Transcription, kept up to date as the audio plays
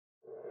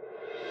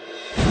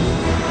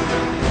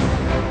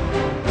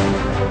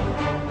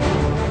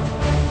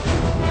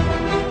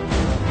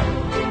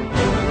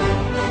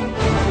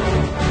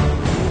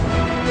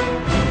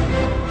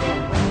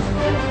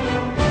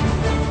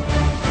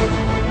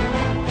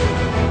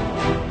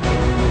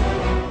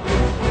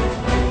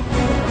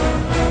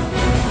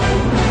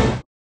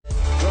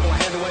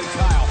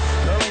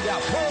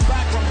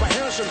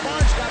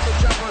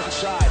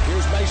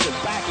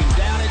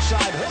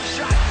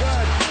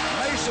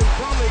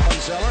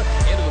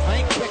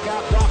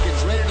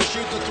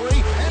shoot the three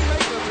and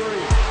make the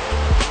three.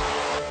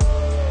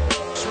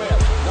 Smith,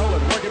 Nolan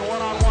working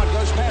one-on-one,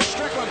 goes past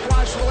Strickland,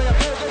 flies to the way up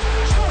here, goes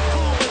short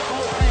ball with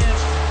both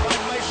hands by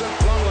Mason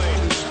Plumlee,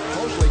 who's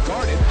closely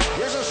guarded.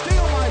 Here's a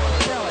steal by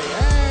Kelly,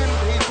 and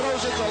he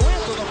throws it the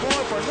length of the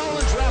floor for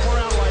Nolan's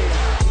wraparound lane.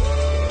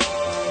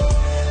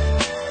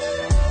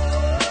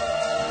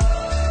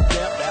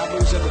 Step now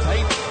moves in the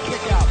paint,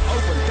 kick out,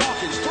 open,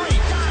 Dawkins, three,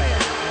 got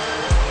it!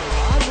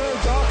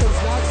 Dawkins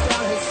knocks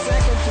down his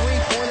second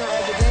three-pointer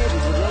of the game.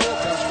 The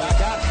dribble comes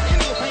back out,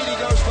 into the paint he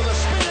goes for the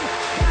spin,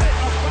 got it,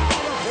 a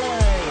foul to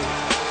play.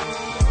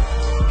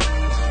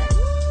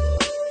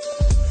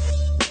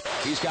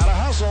 He's got to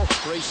hustle,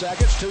 3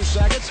 seconds, 2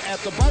 seconds, at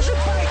the buzzer,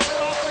 banks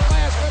it off the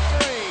glass for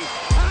three.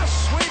 How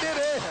sweet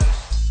it is!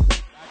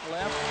 Back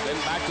left,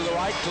 then back to the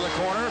right, to the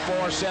corner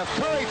for Seth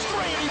Curry,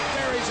 three, he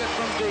buries it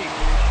from deep.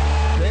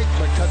 Big,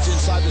 but cuts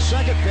inside the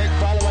second, big,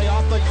 fall away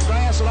off the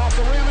glass and off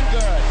the rim and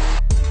good.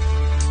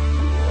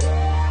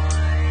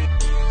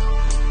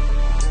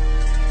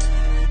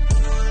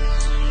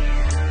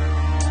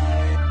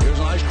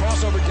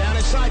 Crossover down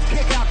inside,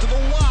 kick out to the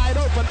wide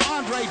open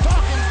Andre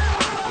Dawkins.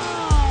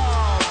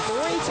 Oh,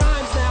 3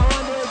 times now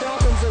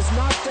Dawkins has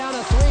knocked down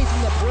a three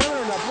from the perimeter,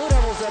 and the Blue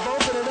Devils have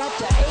opened it up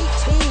to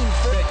 18.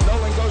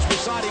 Nolan goes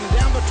beside him,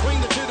 down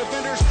between the two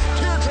defenders.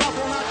 Teardrop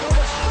will not go,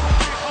 but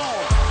back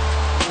home.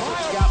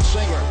 Scout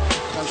Singlar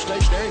comes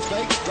stationary,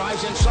 fakes,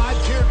 drives inside,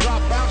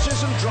 teardrop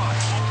bounces and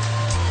drops.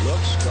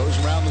 Looks, goes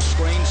around the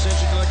screen, sends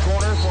it to the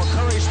corner for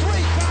Curry's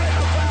three. Got it,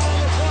 a foul on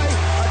the play.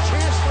 A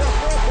chance for a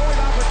 4-point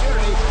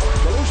opportunity.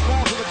 The loose ball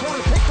to the corner,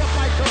 picked up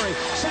by Curry.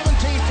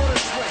 17-footer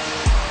switch.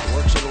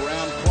 Works it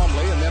around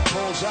Plumlee and then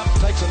pulls up,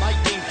 takes a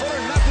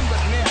 19-footer, nothing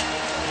but net.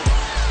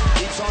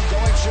 Keeps on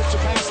going, shoots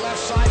a pass left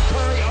side.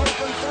 Curry,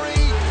 open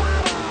three.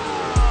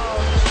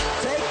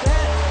 Take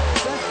that.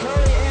 Seth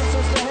Curry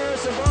answers the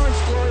Harrison Barnes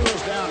score.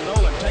 Goes down,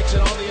 Nolan takes it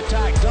on the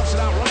attack, dumps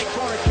it out right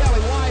corner. Kelly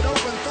wide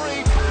open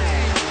three.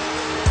 Bang!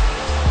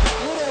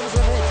 Blue Devils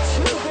have hit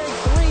 2 big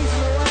threes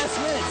in the last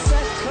minute.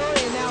 Seth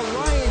Curry and now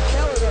Ryan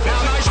Kelly. Now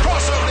nice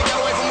crossover to get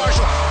away from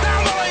Marshall.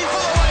 Down the lane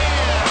for the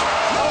lay-in.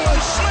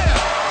 Nolan Smith.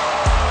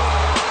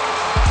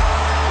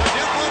 The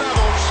Duke Blue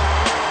Devils,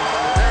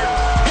 their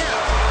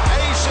 10th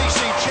ACC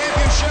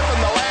championship in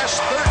the last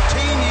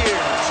 13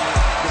 years.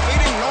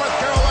 Defeating North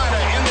Carolina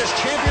in this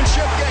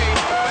championship game.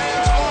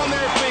 Fans on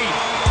their feet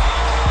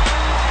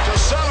to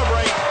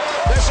celebrate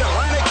this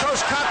Atlantic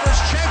Coast Conference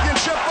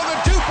championship for the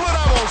Duke Blue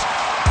Devils.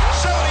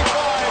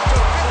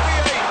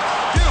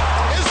 75-58. Duke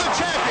is the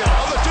champion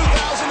of the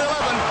 2011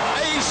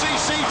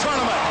 ACC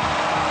Tournament.